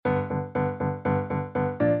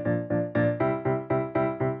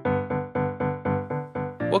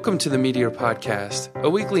Welcome to the Meteor Podcast, a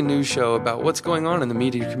weekly news show about what's going on in the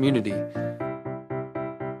Meteor community.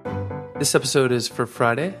 This episode is for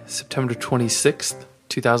Friday, September 26th,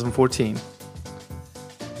 2014.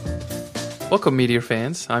 Welcome, Meteor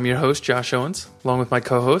fans. I'm your host, Josh Owens, along with my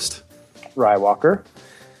co-host, Rye Walker.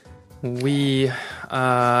 We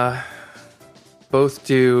both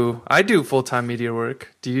do... I do full-time Meteor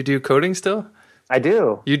work. Do you do coding still? I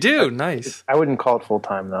do. You do? Nice. I wouldn't call it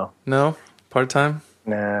full-time, though. No? Part-time?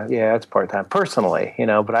 Nah, yeah, it's part-time. Personally,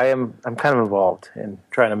 but I'm kind of involved in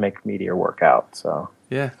trying to make Meteor work out, so...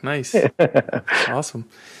 Yeah, nice. Awesome.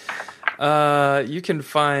 You can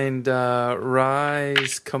find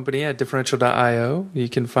Rye's company at differential.io. You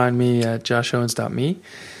can find me at joshowens.me.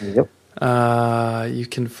 Yep. You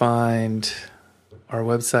can find our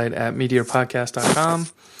website at meteorpodcast.com.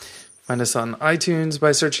 Find us on iTunes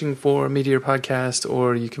by searching for Meteor Podcast,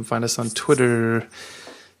 or you can find us on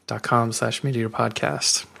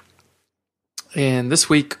twitter.com/meteorpodcast. And this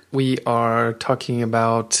week we are talking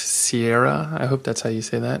about Sierra. I hope that's how you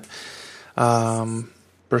say that.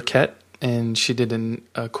 Burkett, and she did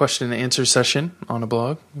a question and answer session on a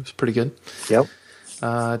blog. It was pretty good. Yep.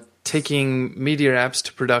 Taking Meteor apps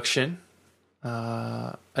to production.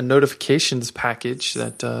 A notifications package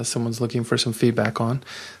that someone's looking for some feedback on.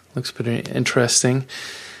 Looks pretty interesting.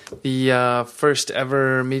 The first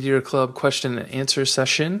ever Meteor Club question and answer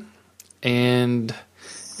session, and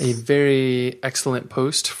a very excellent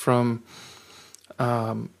post from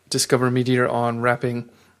Discover Meteor on wrapping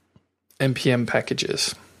NPM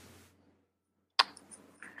packages.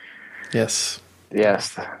 Yes,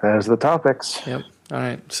 those are the topics. Yep. All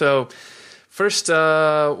right. So first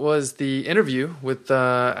was the interview with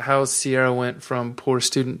how Sierra went from poor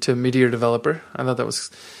student to Meteor developer. I thought that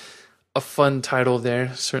was a fun title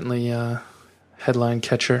there. Certainly headline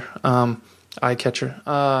catcher, eye catcher.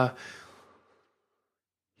 Yeah,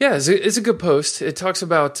 it's a good post. It talks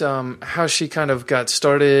about how she kind of got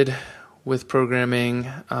started with programming,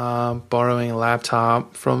 borrowing a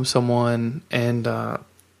laptop from someone, and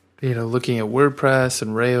looking at WordPress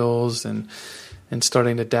and Rails and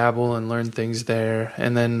starting to dabble and learn things there.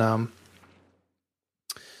 And then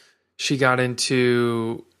she got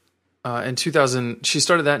into in 2000. She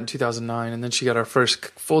started that in 2009, and then she got her first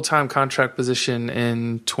full-time contract position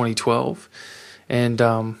in 2012, and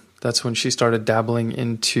that's when she started dabbling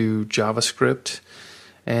into JavaScript.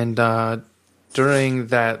 And during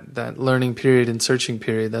that learning period and searching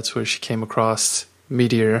period, that's where she came across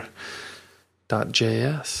Meteor.js.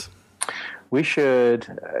 We should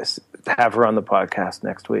have her on the podcast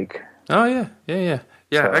next week. Oh, yeah.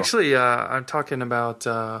 So. Actually, I'm talking about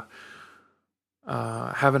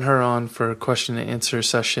having her on for a question and answer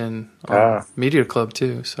session on Meteor Club,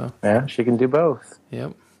 too. So yeah, she can do both.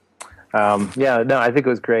 Yep. I think it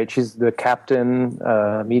was great. She's the captain,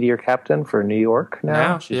 Meteor captain for New York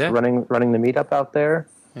now. She's running the meetup out there.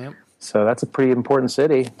 Yep. So that's a pretty important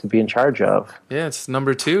city to be in charge of. Yeah, it's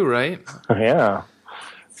number 2, right? Yeah.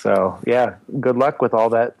 So good luck with all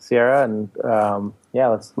that, Sierra. And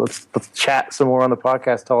let's chat some more on the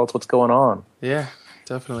podcast. Tell us what's going on. Yeah,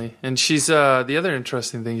 definitely. And she's the other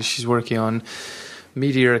interesting thing is she's working on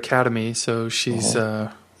Meteor Academy. So she's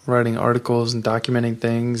writing articles and documenting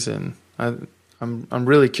things, and I'm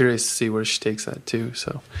really curious to see where she takes that too.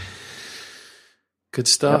 So good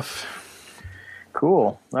stuff. Yep.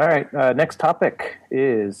 Cool. All right. Next topic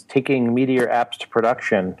is taking Meteor apps to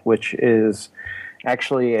production, which is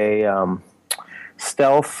actually a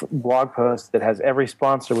stealth blog post that has every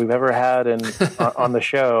sponsor we've ever had on the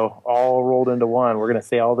show all rolled into one. We're going to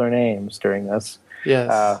say all their names during this.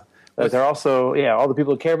 Yes. They're also all the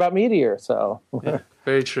people who care about Meteor. So. Yeah.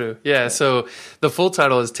 Very true. Yeah, so the full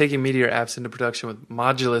title is Taking Meteor Apps into Production with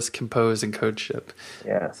Modulus, Compose, and CodeShip.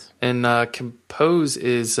 Yes. And Compose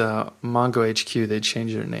is MongoHQ. They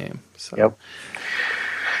changed their name. So. Yep.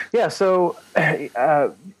 Yeah, so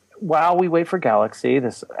while we wait for Galaxy,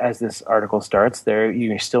 as this article starts,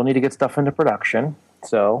 you still need to get stuff into production.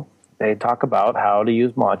 So they talk about how to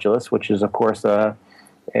use Modulus, which is, of course, a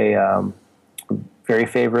very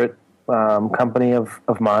favorite company of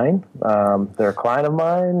mine. They're a client of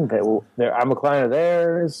mine. I'm a client of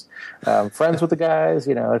theirs. Friends with the guys.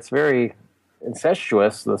 It's very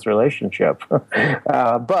incestuous, this relationship.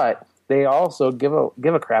 But they also give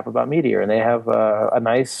a crap about Meteor, and they have a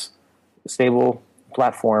nice, stable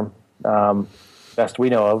platform, best we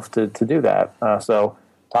know of, to do that. So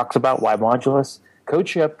talks about why Modulus.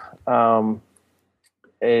 CodeShip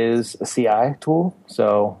is a CI tool.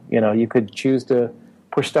 So you could choose to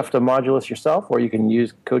push stuff to Modulus yourself, or you can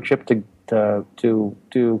use CodeShip to do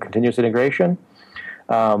continuous integration.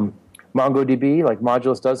 MongoDB, like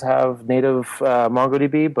Modulus does have native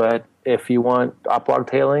MongoDB, but if you want oplog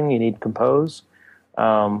tailing, you need Compose.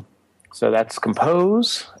 So that's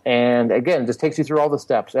Compose, and again, just takes you through all the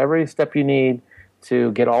steps, every step you need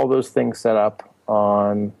to get all those things set up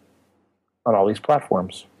on all these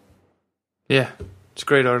platforms. Yeah, it's a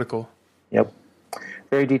great article. Yep,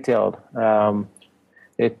 very detailed. Like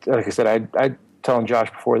I said, I telling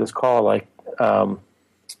Josh before this call, like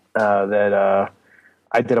that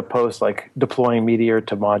I did a post like deploying Meteor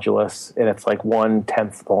to Modulus, and it's like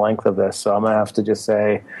 1/10 the length of this. So I'm gonna have to just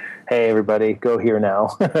say, "Hey, everybody, go here now"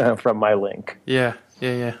 from my link. Yeah,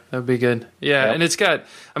 that'd be good. Yeah, yep. And it's got,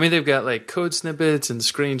 I mean, they've got like code snippets and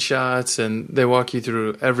screenshots, and they walk you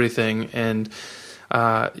through everything. And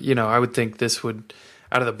I would think this would,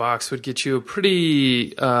 out of the box, would get you a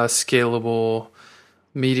pretty scalable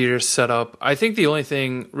Meteor setup. I think the only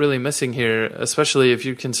thing really missing here, especially if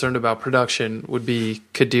you're concerned about production, would be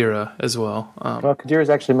Kadira as well. Well, Kadira is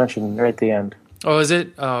actually mentioned right at the end. Oh, is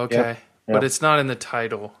it? Oh, okay. Yep. But it's not in the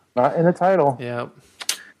title. Not in the title. Yeah.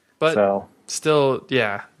 But still,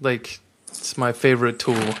 yeah, like it's my favorite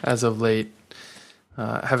tool as of late,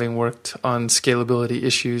 having worked on scalability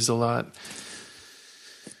issues a lot.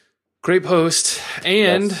 Great post.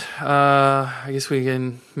 And yes. I guess we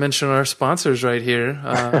can mention our sponsors right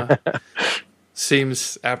here.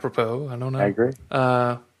 Seems apropos. I don't know. I agree.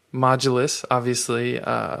 Modulus, obviously,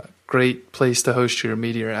 great place to host your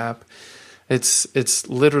Meteor app. It's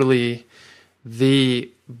literally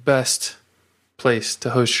the best place to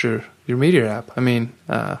host your Meteor app. I mean,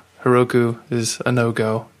 Heroku is a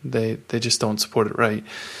no-go. They just don't support it right.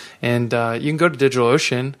 And you can go to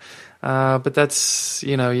DigitalOcean, but that's,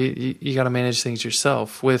 you got to manage things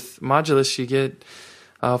yourself. With Modulus, you get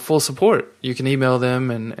full support. You can email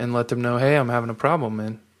them and let them know, hey, I'm having a problem,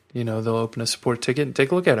 and they'll open a support ticket and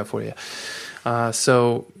take a look at it for you.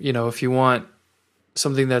 So if you want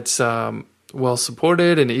something that's well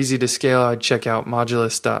supported and easy to scale, I'd check out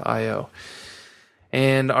modulus.io.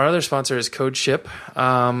 And our other sponsor is CodeShip.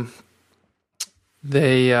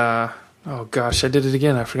 They oh gosh, I did it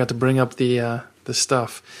again. I forgot to bring up the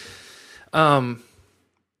stuff.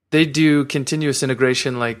 They do continuous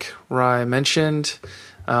integration, like Rai mentioned.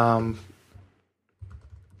 I'm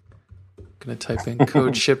gonna type in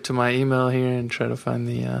CodeShip to my email here and try to find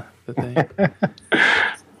the thing.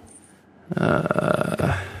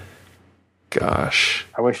 Gosh,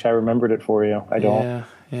 I wish I remembered it for you. I don't.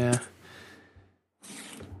 Yeah.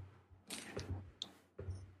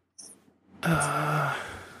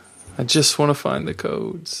 I just want to find the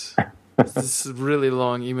codes. This is a really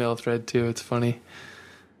long email thread too. It's funny.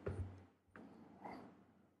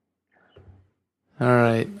 All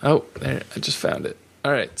right. Oh, there. I just found it.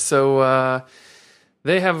 All right. So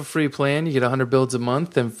they have a free plan. You get 100 builds a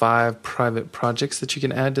month and 5 private projects that you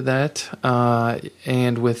can add to that.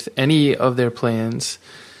 And with any of their plans,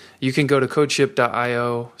 you can go to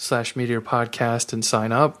codeship.io/Meteor Podcast and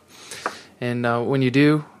sign up. And when you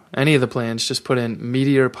do any of the plans, just put in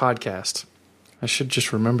Meteor Podcast. I should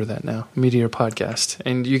just remember that now. Meteor Podcast.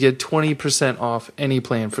 And you get 20% off any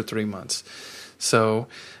plan for 3 months. So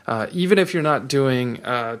even if you're not doing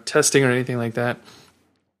testing or anything like that,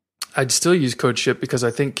 I'd still use CodeShip because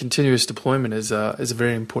I think continuous deployment is a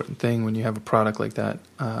very important thing when you have a product like that.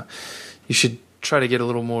 You should try to get a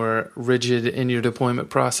little more rigid in your deployment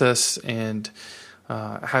process and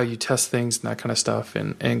how you test things and that kind of stuff.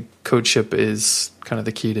 And CodeShip is kind of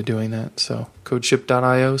the key to doing that. So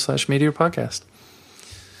codeship.io/Meteor Podcast.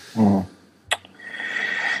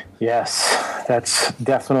 Yes, that's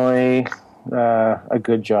definitely a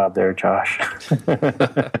good job there, Josh. All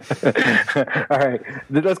right,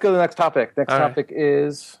 let's go to the next topic. Next topic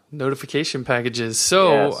is notification packages.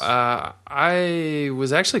 So I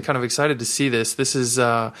was actually kind of excited to see this. This is,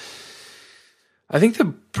 I think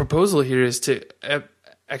the proposal here is to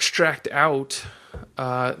extract out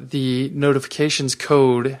the notifications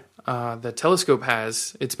code that Telescope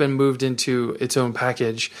has. It's been moved into its own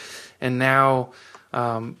package, and now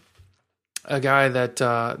a guy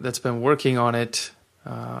that's been working on it.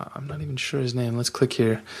 I'm not even sure his name. Let's click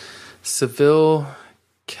here. Seville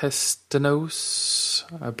Castanos.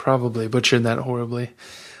 I probably butchered that horribly.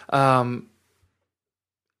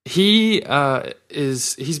 He's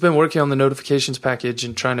been working on the notifications package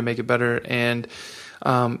and trying to make it better, and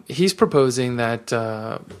he's proposing that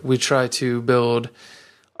we try to build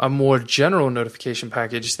a more general notification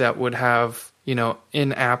package that would have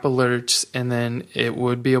in-app alerts, and then it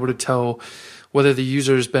would be able to tell whether the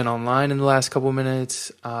user's been online in the last couple of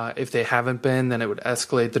minutes. If they haven't been, then it would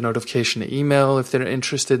escalate the notification to email if they're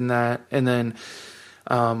interested in that, and then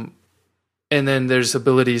there's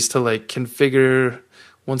abilities to like configure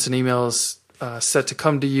once an email's set to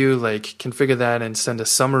come to you, like configure that and send a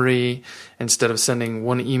summary instead of sending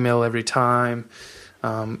one email every time.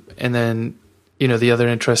 And then, the other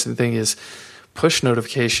interesting thing is push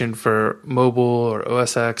notification for mobile or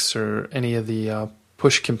OS X or any of the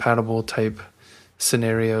push compatible type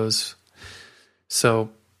scenarios. So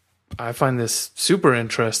I find this super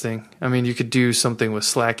interesting. I mean, you could do something with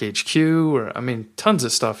Slack HQ or, tons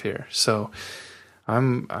of stuff here. So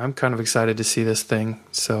I'm kind of excited to see this thing.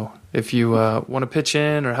 So if you want to pitch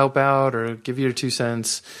in or help out or give your 2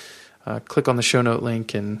 cents, click on the show note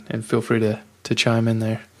link and feel free to chime in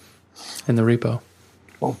there in the repo.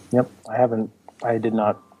 Well, yep. I did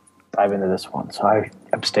not dive into this one, so I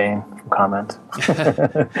abstain from comment. Let's go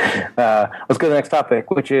to the next topic,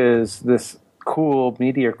 which is this cool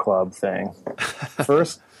Meteor Club thing.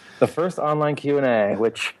 The first online Q&A,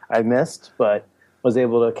 which I missed, but was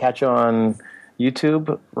able to catch on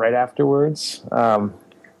YouTube right afterwards.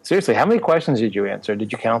 Seriously, how many questions did you answer?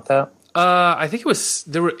 Did you count that? I think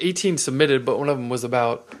there were 18 submitted, but one of them was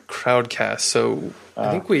about Crowdcast. So I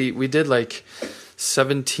think we did like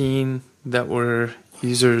 17 that were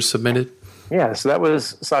user submitted. Yeah, so that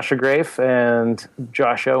was Sasha Grafe and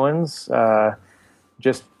Josh Owens,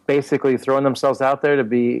 just basically throwing themselves out there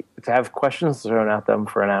to have questions thrown at them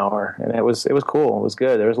for an hour, and it was cool. It was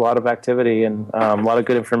good. There was a lot of activity and a lot of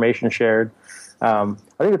good information shared. I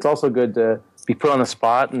think it's also good to be put on the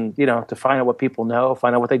spot and to find out what people know,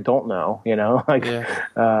 find out what they don't know. It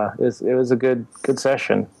was a good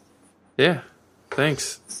session. Yeah.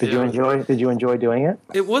 Thanks. Did you enjoy doing it?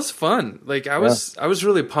 It was fun. Like I was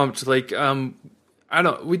really pumped. Like I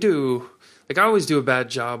always do a bad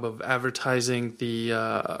job of advertising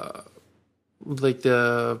the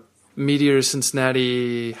Meteor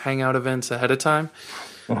Cincinnati hangout events ahead of time.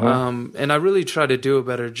 And I really try to do a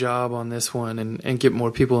better job on this one and get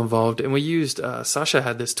more people involved. And we used Sasha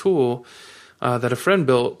had this tool that a friend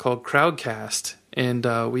built called Crowdcast, and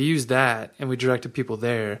we used that and we directed people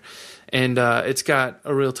there. And it's got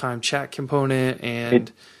a real-time chat component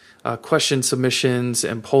and question submissions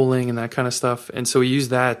and polling and that kind of stuff. And so we use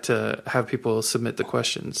that to have people submit the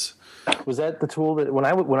questions. Was that the tool that when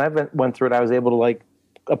I went through it, I was able to like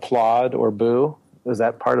applaud or boo? Was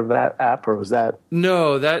that part of that app, or was that?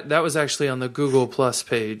 No, that was actually on the Google Plus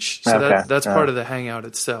page. So okay. that's part of the Hangout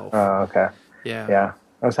itself. Oh, okay. Yeah.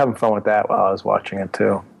 I was having fun with that while I was watching it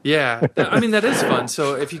too. Yeah, that is fun.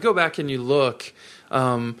 So if you go back and you look,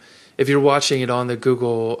 if you're watching it on the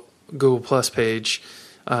Google Plus page,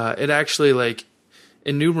 it actually like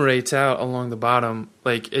enumerates out along the bottom,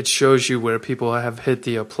 like it shows you where people have hit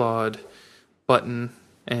the applaud button,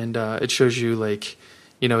 and it shows you like,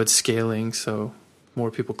 it's scaling, so more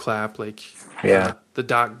people clap. Like the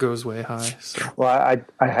dot goes way high. So. Well,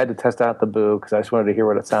 I had to test out the boo because I just wanted to hear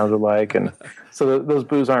what it sounded like, and so those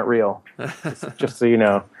boos aren't real. Just so you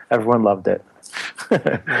know, everyone loved it.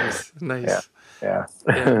 Nice. Yeah.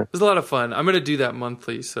 It was a lot of fun. I'm going to do that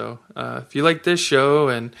monthly. So if you like this show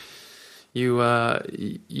and you want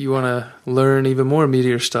to learn even more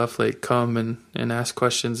Meteor stuff, like come and ask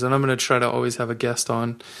questions. And I'm going to try to always have a guest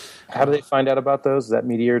on. How do they find out about those? Is that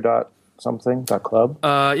meteor.something.club?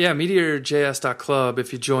 meteorjs.club.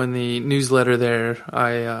 If you join the newsletter there,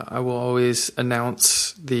 I will always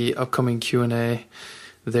announce the upcoming Q&A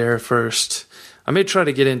there first. I may try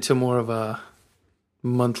to get into more of a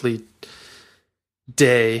monthly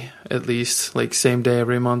day, at least, like same day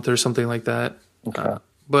every month or something like that. Okay.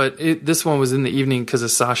 But this one was in the evening because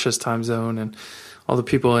of Sasha's time zone, and all the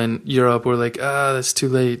people in Europe were like, that's too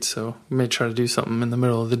late. So we may try to do something in the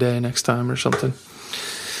middle of the day next time or something.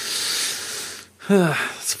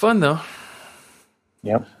 It's fun, though.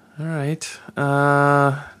 Yep. All right.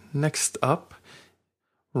 Next up,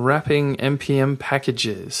 wrapping NPM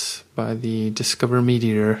packages by the Discover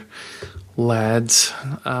Meteor lads.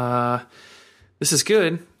 This is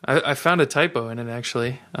good. I found a typo in it,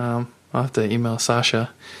 actually. I'll have to email Sasha.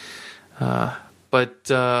 But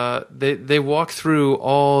they walk through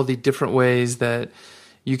all the different ways that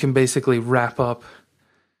you can basically wrap up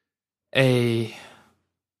a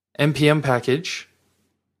NPM package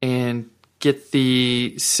and get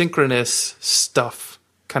the synchronous stuff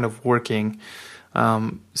kind of working.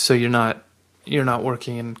 So you're not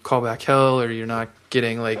working in callback hell, or you're not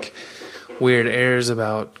getting like weird errors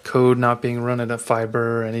about code not being run at a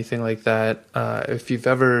fiber or anything like that. If you've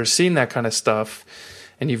ever seen that kind of stuff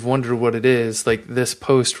and you've wondered what it is, like this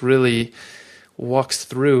post really walks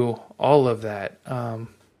through all of that.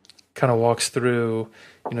 Kind of walks through,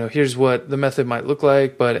 here's what the method might look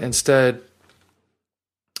like, but instead,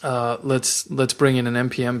 let's bring in an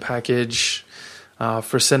NPM package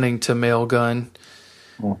for sending to Mailgun.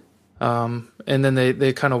 And then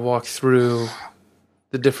they kind of walk through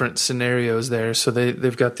the different scenarios there. So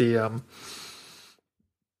they've got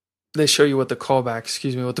they show you what the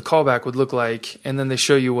callback would look like, and then they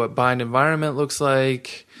show you what bind environment looks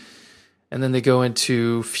like, and then they go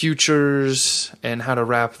into futures and how to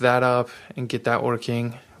wrap that up and get that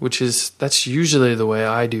working, that's usually the way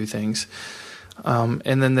I do things.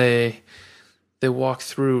 And then they walk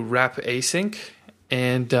through wrap async,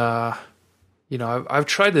 and I've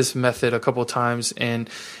tried this method a couple of times and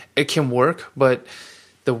it can work, but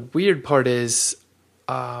the weird part is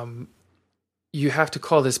you have to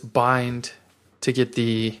call this bind to get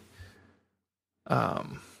the to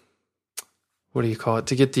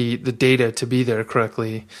get the data to be there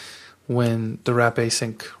correctly when the wrap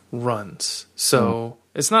async runs. So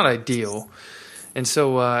it's not ideal. And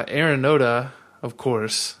so Aaron Noda, of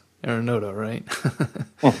course, Aaron Noda, right?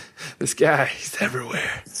 This guy, he's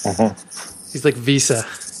everywhere. He's like Visa.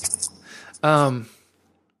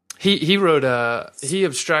 He wrote he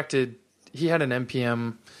had an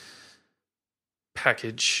NPM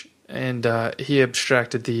package, and he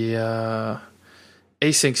abstracted the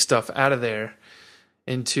async stuff out of there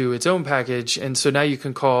into its own package. And so now you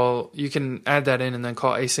can add that in and then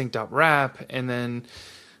call async.wrap, and then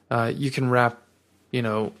you can wrap,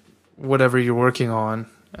 whatever you're working on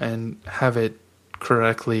and have it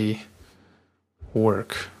correctly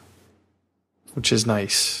work, which is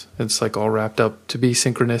nice. It's like all wrapped up to be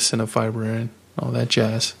synchronous in a fiber and all that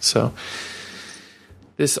jazz. So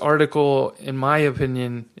this article, in my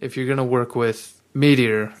opinion, if you're going to work with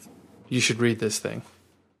Meteor, you should read this thing.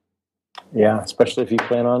 Yeah, especially if you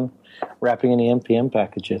plan on wrapping any NPM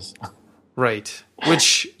packages. Right.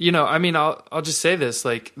 Which, I'll just say this,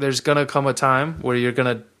 like, there's going to come a time where you're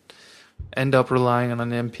going to end up relying on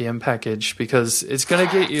an NPM package because it's going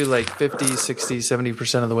to get you like 50, 60,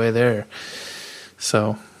 70% of the way there.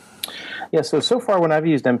 So so far when I've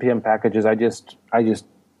used NPM packages, I just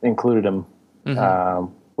included them.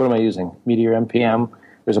 Mm-hmm. What am I using? Meteor NPM.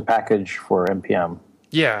 There's a package for NPM.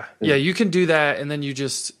 Yeah, you can do that, and then you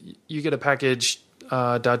get a package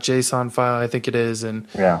 .json file, I think it is, and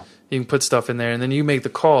you can put stuff in there, and then you make the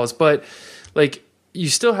calls. But like, you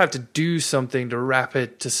still have to do something to wrap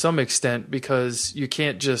it to some extent because you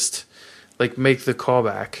can't just like make the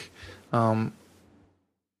callback.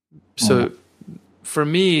 So for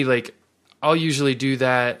me, like, I'll usually do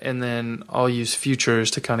that, and then I'll use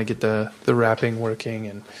futures to kind of get the wrapping working,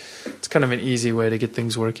 and it's kind of an easy way to get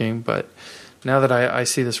things working. But now that I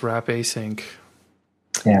see this wrap async,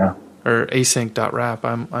 or async.wrap,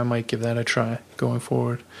 I might give that a try going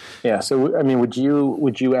forward. Yeah. So I mean, would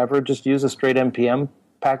you ever just use a straight NPM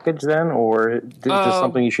package then, or is this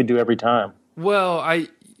something you should do every time? Well, I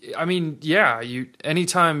mean, yeah.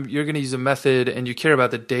 Anytime you're going to use a method and you care about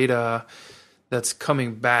the data that's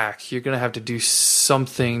coming back, you're going to have to do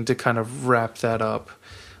something to kind of wrap that up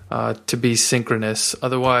to be synchronous.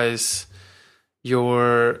 Otherwise,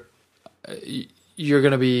 you're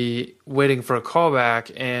going to be waiting for a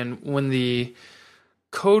callback, and when the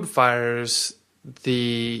code fires,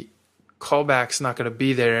 the callback's not going to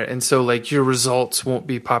be there, and so like your results won't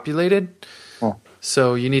be populated.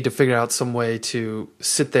 So you need to figure out some way to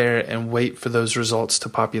sit there and wait for those results to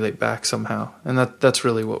populate back somehow, and that's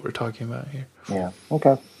really what we're talking about here. Yeah.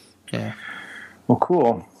 Okay. Yeah. Well,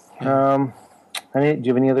 cool. Do you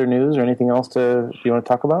have any other news or anything else you want to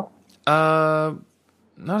talk about?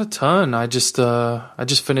 Not a ton. I just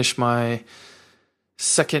finished my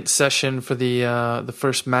second session for the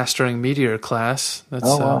first Mastering Meteor class.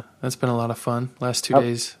 That's been a lot of fun. Last 2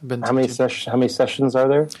 days have been. How many sessions are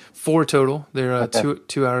there? 4 total. They're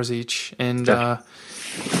 2 hours each, and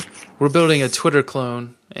we're building a Twitter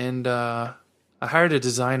clone. And I hired a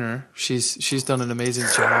designer. She's done an amazing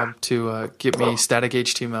job to get me static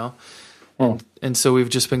HTML. And so we've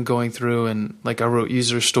just been going through, and like I wrote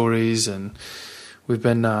user stories, and we've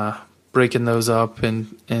been breaking those up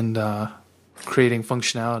and creating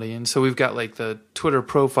functionality. And so we've got like the Twitter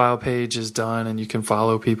profile page is done, and you can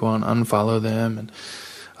follow people and unfollow them. And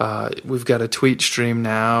we've got a tweet stream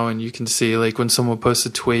now, and you can see like when someone posts a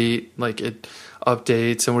tweet, like it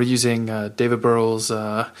updates. And we're using David Burrell's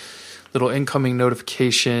little incoming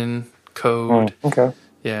notification code. Okay.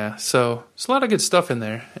 Yeah, so there's a lot of good stuff in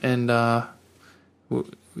there, and we're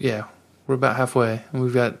about halfway, and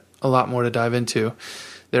we've got a lot more to dive into.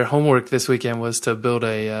 Their homework this weekend was to build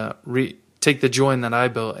take the join that I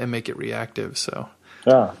built and make it reactive. So,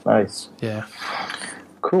 nice. Yeah,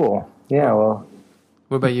 cool. Yeah, well,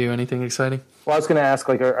 what about you? Anything exciting? Well, I was going to ask,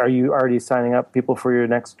 like, are you already signing up people for your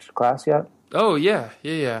next class yet? Oh yeah.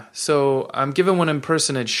 So I'm giving one in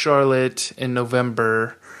person at Charlotte in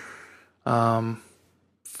November.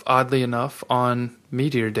 oddly enough, on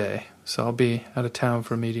Meteor Day. So I'll be out of town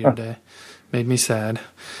for Meteor Day. Made me sad.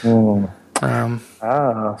 So yeah, I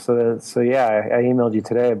emailed you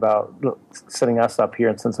today about setting us up here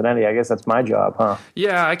in Cincinnati. I guess that's my job, huh?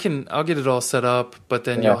 Yeah, I'll get it all set up, but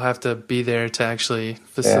then you'll have to be there to actually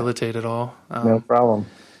facilitate it all. No problem.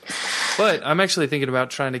 But I'm actually thinking about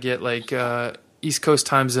trying to get like East Coast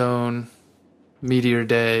time zone Meteor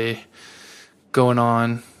Day going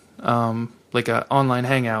on, like an online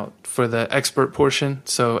hangout for the expert portion.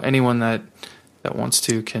 So anyone that wants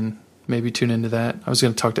to can maybe tune into that. I was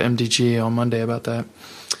going to talk to MDG on Monday about that.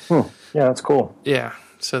 Yeah, that's cool. Yeah,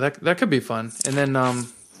 so that could be fun. And then,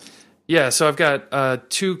 so I've got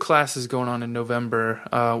 2 classes going on in November.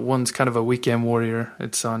 One's kind of a weekend warrior.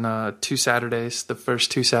 It's on 2 Saturdays, the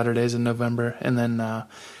first 2 Saturdays in November. And then the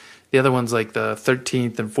other one's like the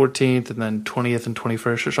 13th and 14th, and then 20th and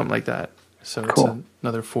 21st or something like that. So it's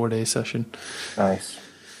another 4-day session. Nice.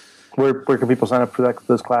 Where can people sign up for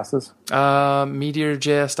those classes?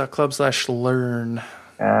 meteorjs.club/learn.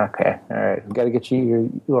 Okay. All right. We've got to get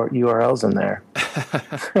you your URLs in there.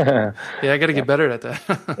 Yeah, I got to get better at that.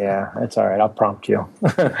 Yeah, that's all right. I'll prompt you.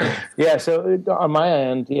 Yeah, so on my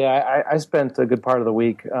end, I spent a good part of the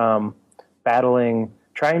week trying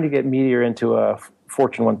to get Meteor into a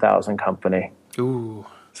Fortune 1000 company. Ooh.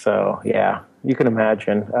 So, yeah, you can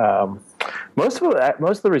imagine. Most of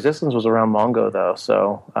the resistance was around Mongo, though.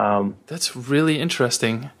 So that's really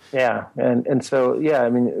interesting. Yeah, and so I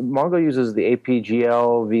mean, Mongo uses the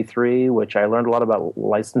APGL v3, which I learned a lot about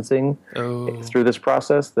licensing through this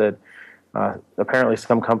process. That apparently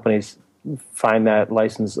some companies find that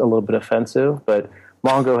license a little bit offensive, but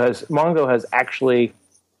Mongo has actually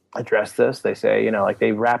addressed this. They say, like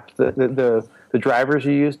they wrapped the drivers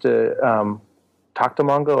you use to talk to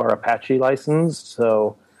Mongo are Apache licensed,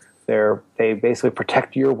 so they basically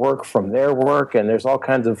protect your work from their work, and there's all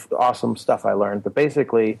kinds of awesome stuff I learned. But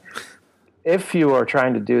basically, if you are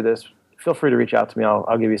trying to do this, feel free to reach out to me.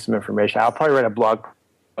 I'll give you some information. I'll probably write a blog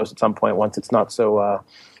post at some point once it's not so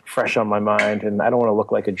fresh on my mind, and I don't want to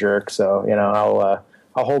look like a jerk, so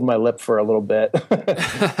I'll hold my lip for a little bit.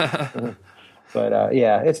 But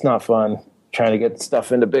it's not fun trying to get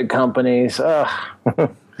stuff into big companies.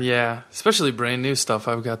 Yeah, especially brand new stuff,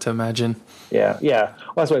 I've got to imagine. Yeah. Well,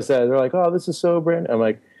 that's what I said. They're like, oh, this is so brand new. I'm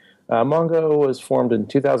like, Mongo was formed in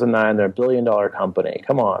 2009. They're $1 billion company.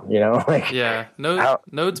 Come on, Yeah,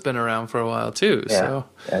 Node's been around for a while, too. Yeah. So.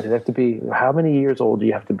 Yeah, you have to be, how many years old do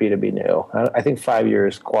you have to be new? I think 5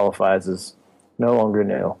 years qualifies as no longer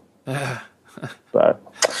new. But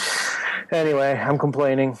anyway, I'm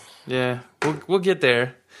complaining. Yeah, we'll get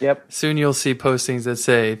there. Yep. Soon you'll see postings that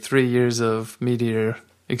say 3 years of Meteor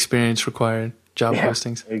experience required, job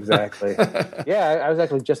postings. Exactly. I was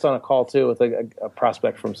actually just on a call too with a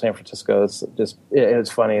prospect from San Francisco.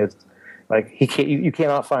 It's funny. It's like you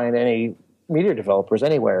cannot find any Meteor developers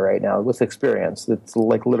anywhere right now with experience. It's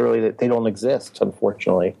like literally that they don't exist,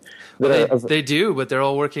 unfortunately. They do, but they're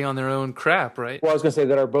all working on their own crap, right? Well, I was going to say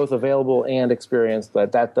that are both available and experienced,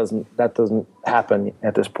 but that doesn't happen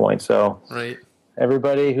at this point. So right.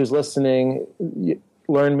 Everybody who's listening,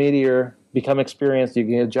 learn Meteor, become experienced. You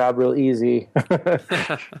can get a job real easy.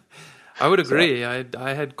 I would agree. I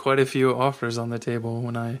had quite a few offers on the table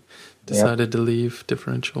when I decided to leave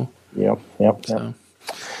Differential. Yep. So. All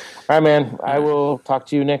right, man. I will talk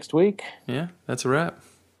to you next week. Yeah, that's a wrap.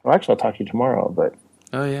 Well, actually, I'll talk to you tomorrow, but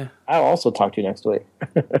oh yeah, I'll also talk to you next week.